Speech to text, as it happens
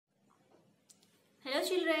Hello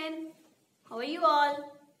children, how are you all?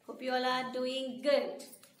 Hope you all are doing good.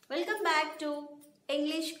 Welcome back to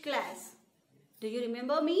English class. Do you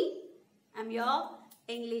remember me? I'm your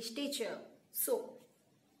English teacher. So,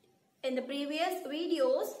 in the previous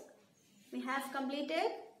videos, we have completed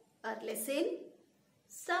our lesson,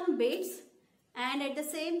 some bits, and at the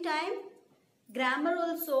same time, grammar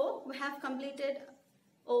also we have completed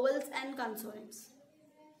vowels and consonants.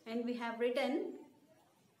 And we have written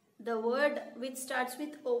the word which starts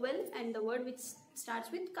with vowel and the word which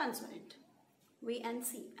starts with consonant. V and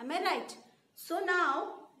C. Am I right? So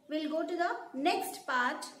now we'll go to the next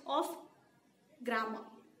part of grammar.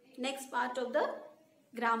 Next part of the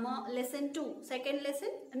grammar lesson 2. Second lesson,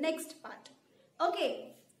 next part.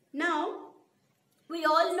 Okay. Now we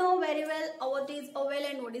all know very well what is vowel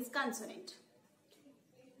and what is consonant.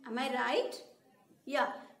 Am I right?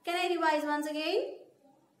 Yeah. Can I revise once again?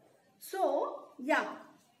 So, yeah.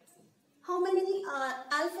 How many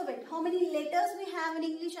alphabet, how many letters we have in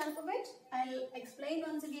English alphabet? I'll explain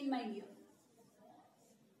once again, my dear.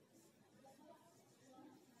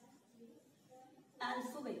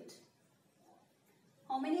 Alphabet.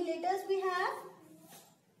 How many letters we have?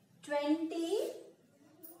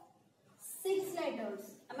 26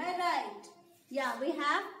 letters. Am I right? Yeah, we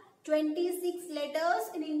have 26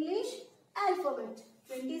 letters in English alphabet.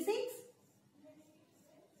 26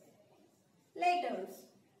 letters.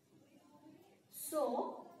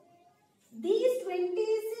 So, these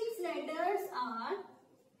 26 letters are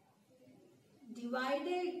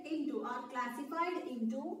divided into or classified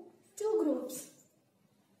into two groups.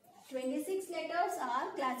 26 letters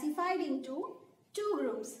are classified into two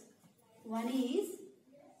groups. One is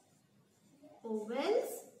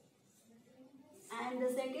vowels and the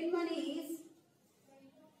second one is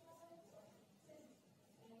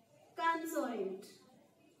consonant.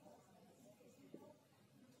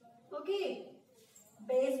 Okay.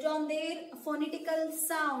 Based on their phonetical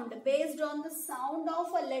sound, based on the sound of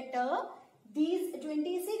a letter, these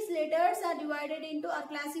 26 letters are divided into or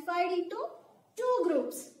classified into two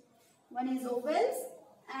groups. One is vowels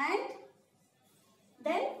and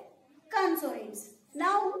then consonants.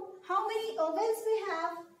 Now, how many vowels we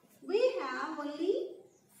have? We have only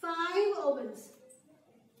 5 vowels.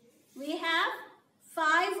 We have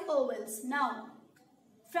 5 vowels. Now,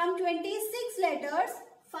 from 26 letters,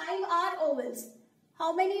 5 are vowels.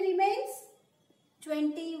 How many remains?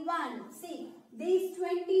 21. See, these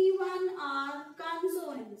 21 are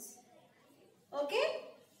consonants. Okay?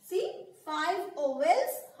 See, 5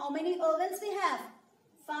 vowels. How many vowels we have?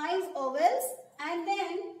 5 vowels and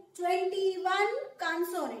then 21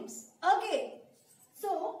 consonants. Okay.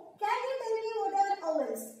 So, can you tell me what are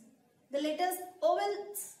vowels? The letters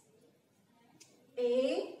vowels.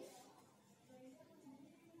 A,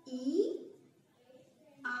 E,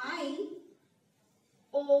 I,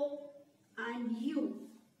 O and U.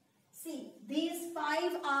 See, these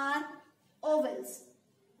 5 are vowels.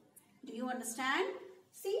 Do you understand?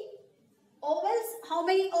 See, vowels, how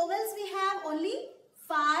many vowels we have? Only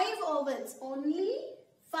 5 vowels. Only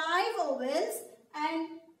 5 vowels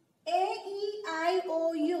and A, E, I,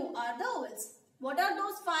 O, U are the vowels. What are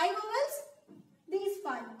those 5 vowels? These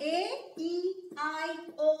 5. A, E, I,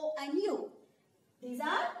 O and U. These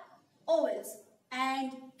are vowels.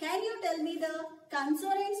 And can you tell me the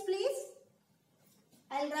consonants, please?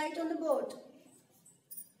 I'll write on the board.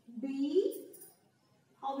 B.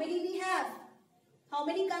 How many we have? How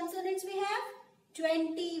many consonants we have?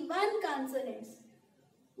 21 consonants.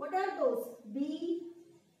 What are those? B,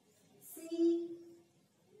 C,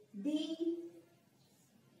 D,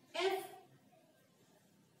 F,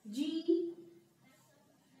 G,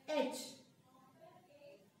 H,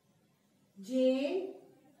 J,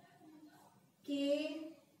 K,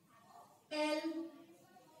 L,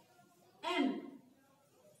 M,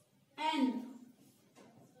 N,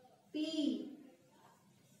 P,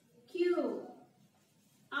 Q,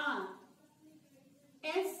 R,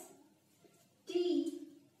 S, T,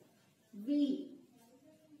 V,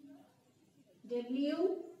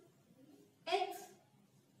 W, X,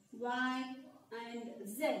 Y and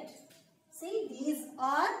Z. See, these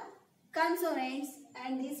are consonants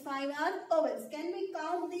and these 5 are vowels. Can we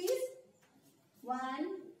count these? 1,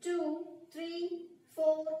 2, 3,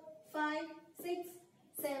 4, 5, 6,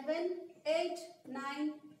 7, 8,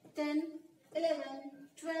 9, 10, 11,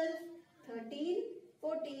 12, 13,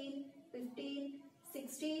 14, 15,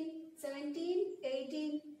 16, 17,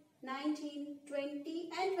 18, 19, 20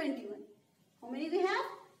 and 21. How many we have?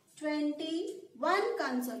 21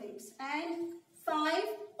 consonants and 5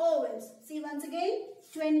 vowels. See once again,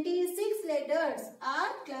 26 letters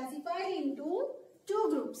are classified into two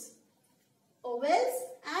groups. Vowels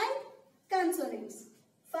and consonants.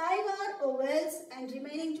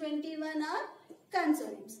 one are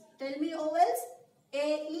consonants. Tell me vowels.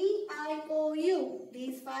 A, E, I, O, U.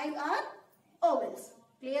 These 5 are vowels.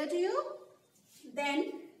 Clear to you?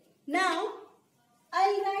 Then, now,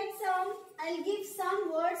 I'll give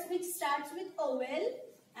some words which starts with vowel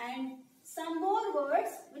and some more words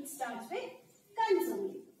which starts with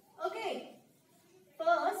consonant. Okay.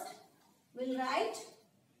 First, we'll write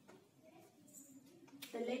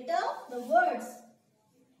the letter, the words.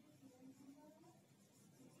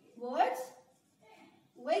 Words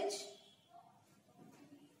which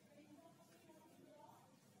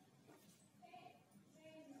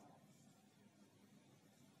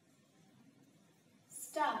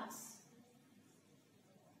starts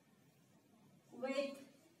with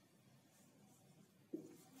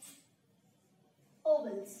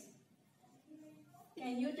vowels.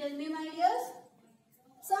 Can you tell me, my dears?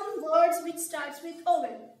 Some words which starts with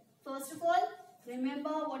vowel. First of all, remember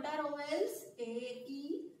what are vowels? A,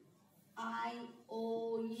 E, I,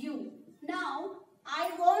 O, U. Now,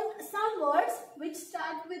 I want some words which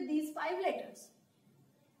start with these 5 letters.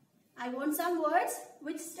 I want some words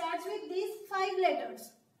which starts with these 5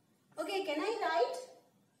 letters. Okay, can I write?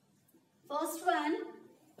 First one.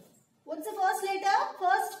 What's the first letter?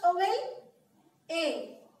 First vowel?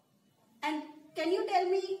 A. And can you tell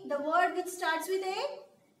me the word which starts with A?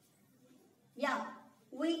 Yeah,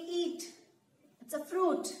 we eat. It's a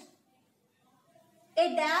fruit.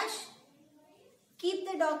 A dash, keep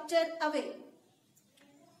the doctor away.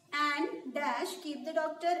 And dash, keep the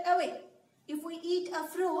doctor away. If we eat a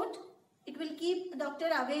fruit, it will keep the doctor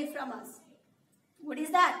away from us. What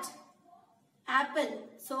is that? Apple.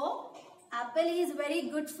 So, apple is very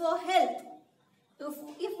good for health.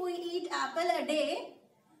 If we eat apple a day,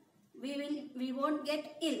 we won't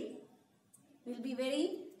get ill. We'll be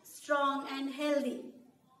very strong and healthy.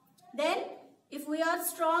 Then, if we are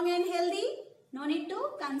strong and healthy, no need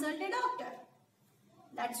to consult a doctor.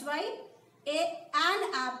 That's why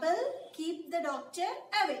an apple keep the doctor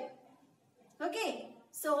away. Okay.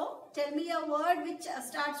 So, tell me a word which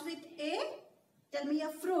starts with A. Tell me a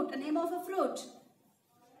fruit, a name of a fruit.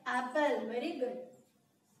 Apple. Very good.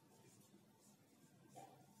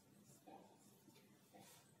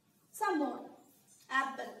 Some more.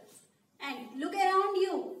 Apple. And look around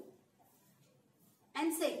you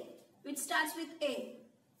and say which starts with A.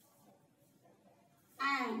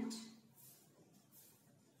 Ant.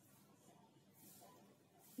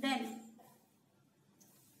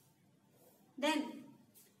 Then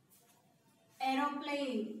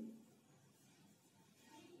aeroplane.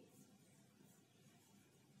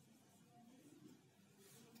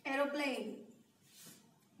 Aeroplane.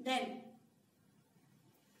 Then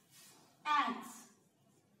ants,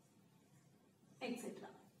 etc.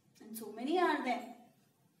 And so many are there.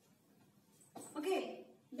 Okay.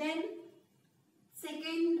 Then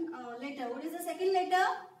second letter. What is the second letter?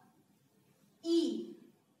 E.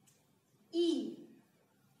 E.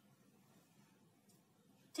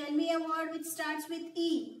 Tell me a word which starts with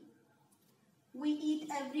E. We eat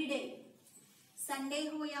every day. Sunday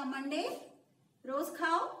ho ya Monday? Rose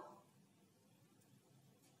khao?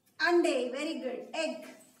 Ande. Very good. Egg.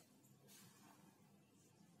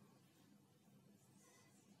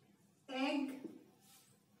 Egg.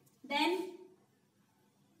 Then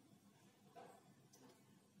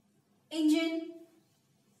engine.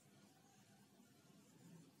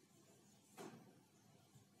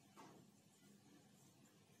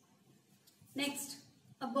 Next,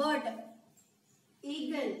 a bird.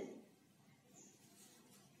 Eagle.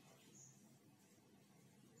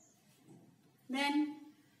 Then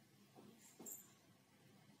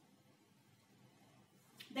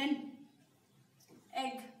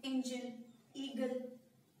egg, engine, eagle.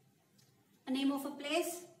 A name of a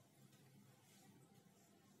place.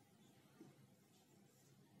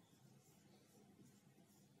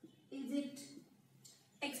 Is it,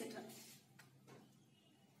 etc.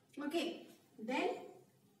 Okay. Then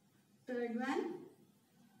third one,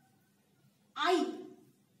 I.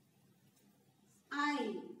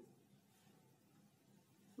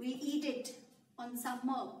 We eat it on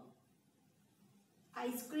summer.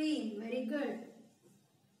 Ice cream. Very good.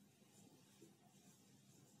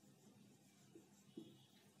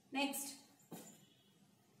 Next,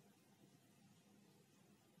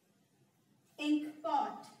 ink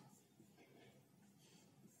pot.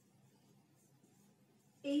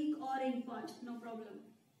 Ink or ink pot, no problem.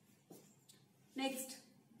 Next,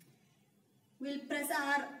 we'll press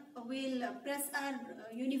our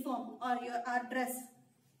uniform or our dress.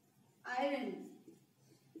 Iron.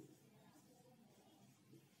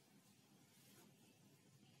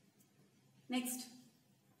 Next,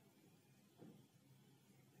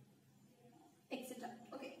 etc.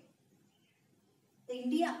 Okay.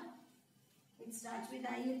 starts with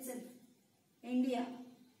I itself. India.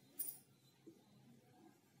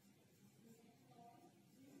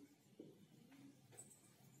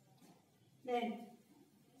 Then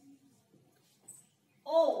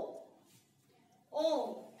O.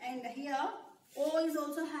 O. And here O is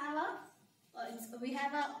also have a, we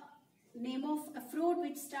have a name of a fruit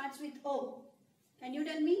which starts with O. Can you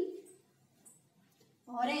tell me?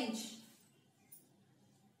 Orange.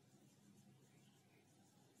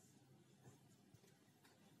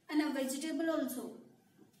 And a vegetable also.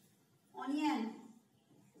 Onion.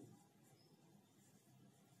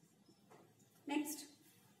 Next,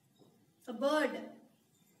 a bird.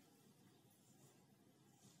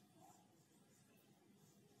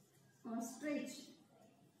 Ostrich.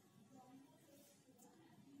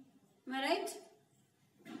 Am I right?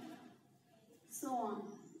 So on.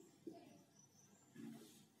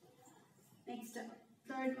 Next,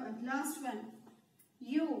 third one, last one.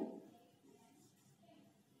 U.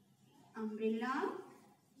 Umbrella.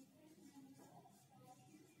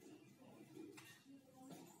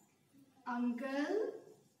 Uncle.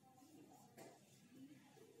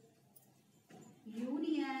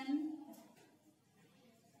 Union.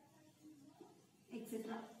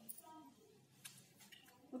 Etc.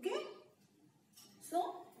 Okay?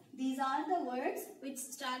 So, these are the words which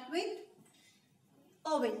start with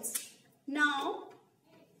vowels. Now,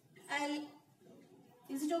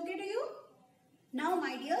 is it okay to you? Now,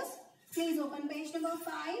 my dears, please open page number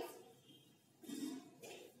 5.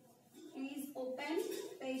 Please open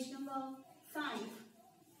page number 5.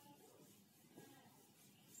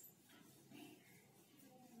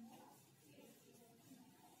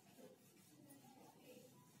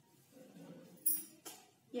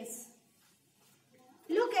 Yes.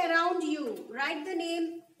 Look around you. Write the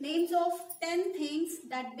names of 10 things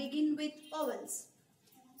that begin with vowels.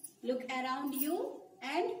 Look around you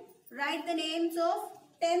and write the names of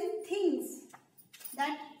 10 things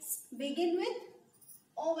that begin with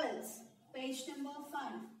vowels. Page number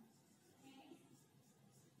 5.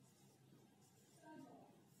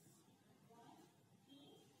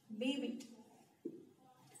 Baby.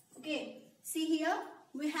 Okay. See here.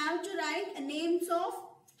 We have to write names of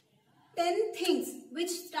 10 things which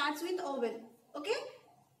starts with vowel. Okay.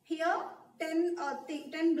 Here 10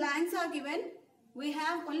 blanks are given. We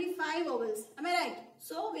have only 5 vowels. Am I right?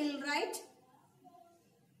 So we will write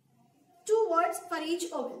 2 words for each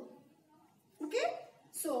vowel. Okay.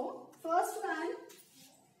 So first one.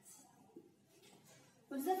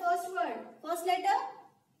 What's the first word? First letter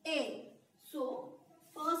A. So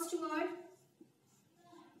first word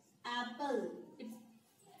apple.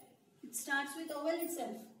 It starts with vowel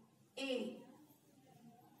itself. A.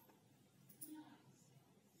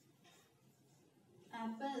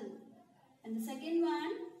 Apple. And the second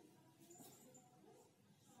one,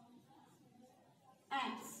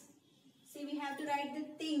 axe. See, we have to write the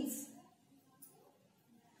things.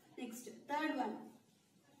 Next, third one.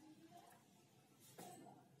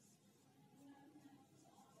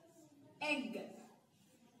 Egg.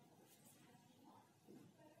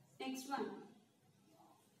 Next one.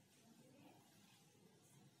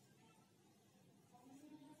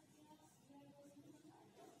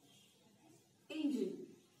 Engine.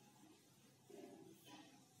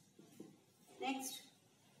 Next,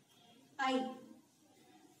 I.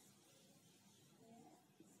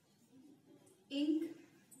 Ink.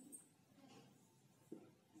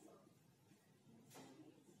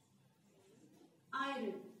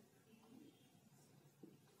 Iron.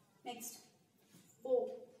 Next,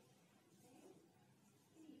 O.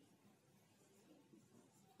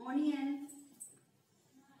 Onion.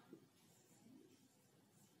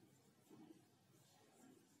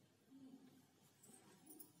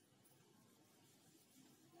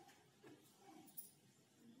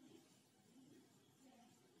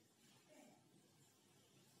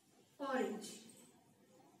 Orange.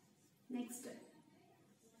 Next,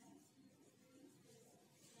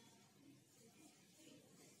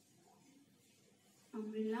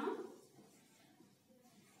 umbrella.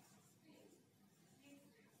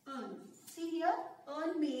 Urn. See here,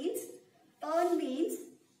 urn means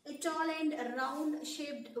a tall and round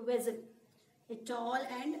shaped vessel. A tall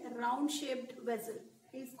and round shaped vessel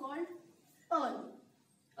is called urn.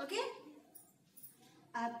 Okay?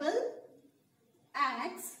 Apple,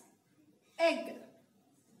 axe, egg,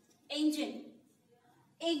 engine,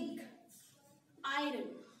 ink, iron,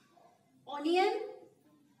 onion,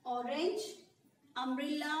 orange,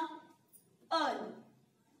 umbrella, urn.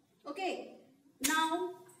 Okay. Now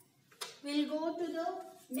we'll go to the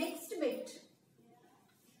next bit.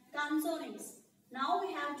 Consonants. Now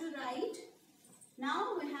we have to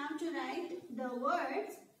write the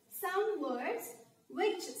words some words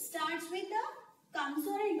which starts with the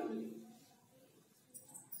consonant only.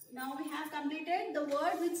 Now we have completed the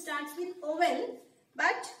word which starts with vowel,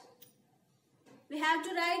 but we have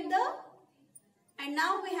to write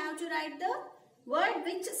now we have to write the word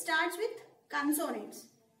which starts with consonants.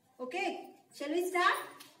 Okay, shall we start?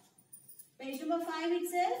 Page number 5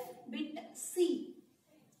 itself, bit C.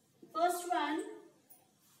 First one,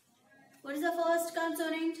 what is the first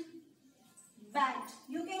consonant? Bat.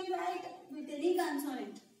 You can write with any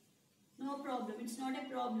consonant. No problem, it's not a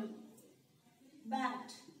problem.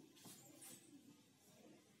 Bat.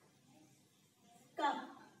 Cup.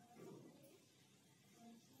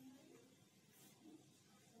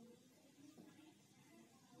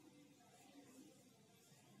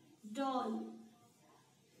 Doll.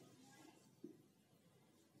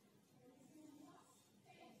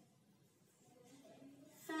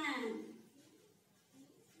 Fan.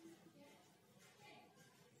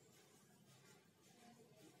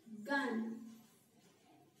 Gun.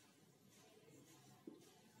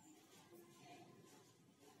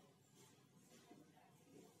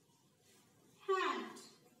 Hat.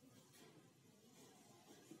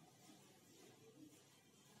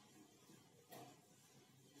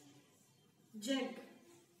 Jug.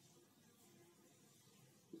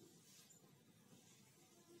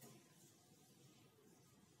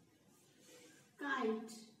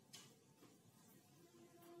 Kite.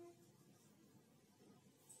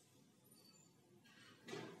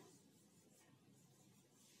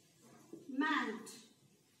 Mat.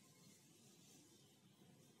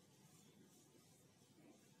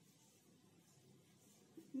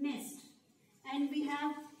 Nest. And we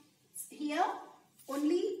have here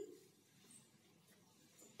only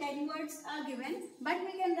 10 words are given, but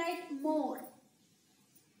we can write more.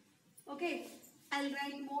 Okay, I'll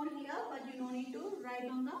write more here, but you don't need to write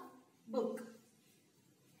on the book.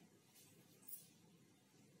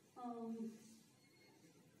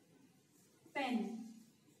 Pen.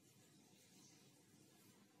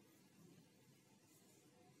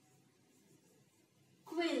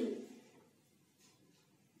 Quill.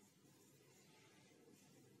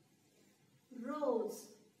 Rose.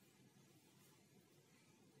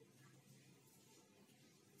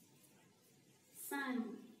 Sun.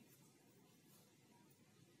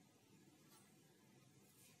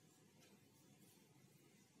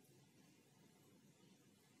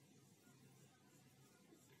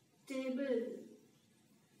 Table.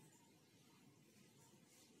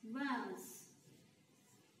 Vase.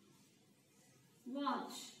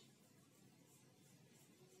 Watch.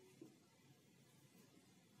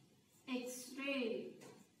 X-ray.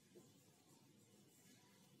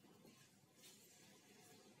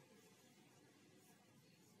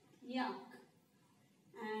 Yuck.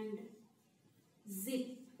 And zip.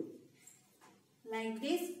 Like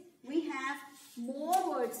this, we have more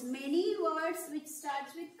words, many words which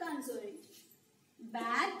starts with consonant.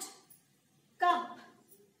 Bat, cup,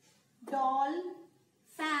 doll,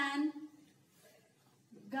 fan,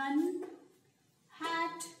 gun,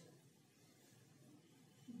 hat,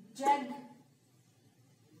 jug,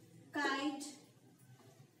 kite,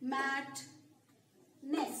 mat,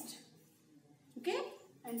 nest. Okay?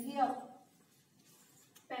 And here,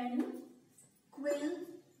 pen, quill,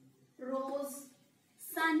 rose,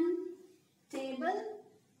 sun, table,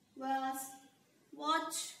 vase,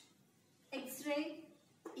 watch, x-ray,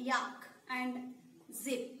 yuck, and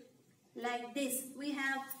zip. Like this, we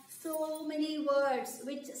have so many words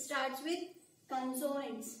which starts with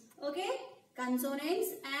consonants. Okay? Consonants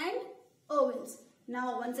and vowels.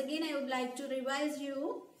 Now, once again, I would like to revise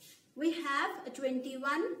you. We have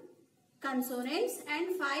 21 consonants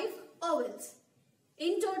and 5 vowels.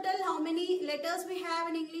 In total, how many letters we have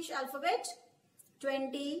in English alphabet?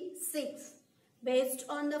 26. Based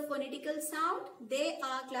on the phonetical sound, they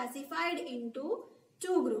are classified into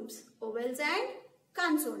 2 groups, vowels and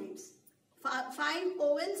consonants. 5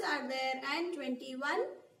 vowels are there and 21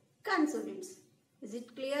 consonants. Is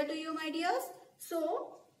it clear to you, my dears?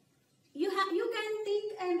 So, you can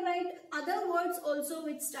think and write other words also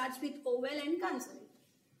which starts with vowel and consonant.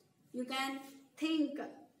 You can think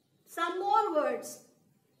some more words.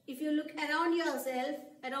 If you look around yourself,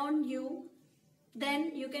 around you,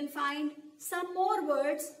 then you can find some more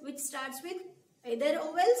words which starts with either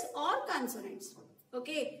vowels or consonants.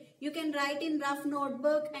 Okay, you can write in rough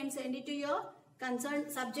notebook and send it to your concerned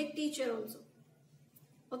subject teacher also.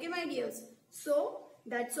 Okay, my dears. So,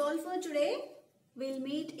 that's all for today. We'll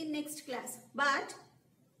meet in next class. But,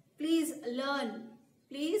 please learn.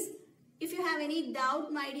 Please, if you have any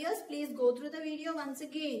doubt, my dears, please go through the video once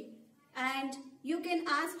again. and you can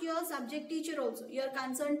ask your subject teacher also, your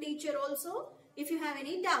concerned teacher also, if you have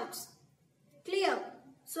any doubts. Clear?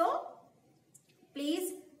 So,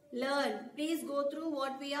 please learn. Please go through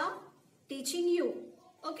what we are teaching you.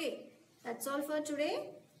 Okay, that's all for today.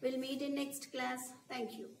 We'll meet in next class.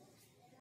 Thank you.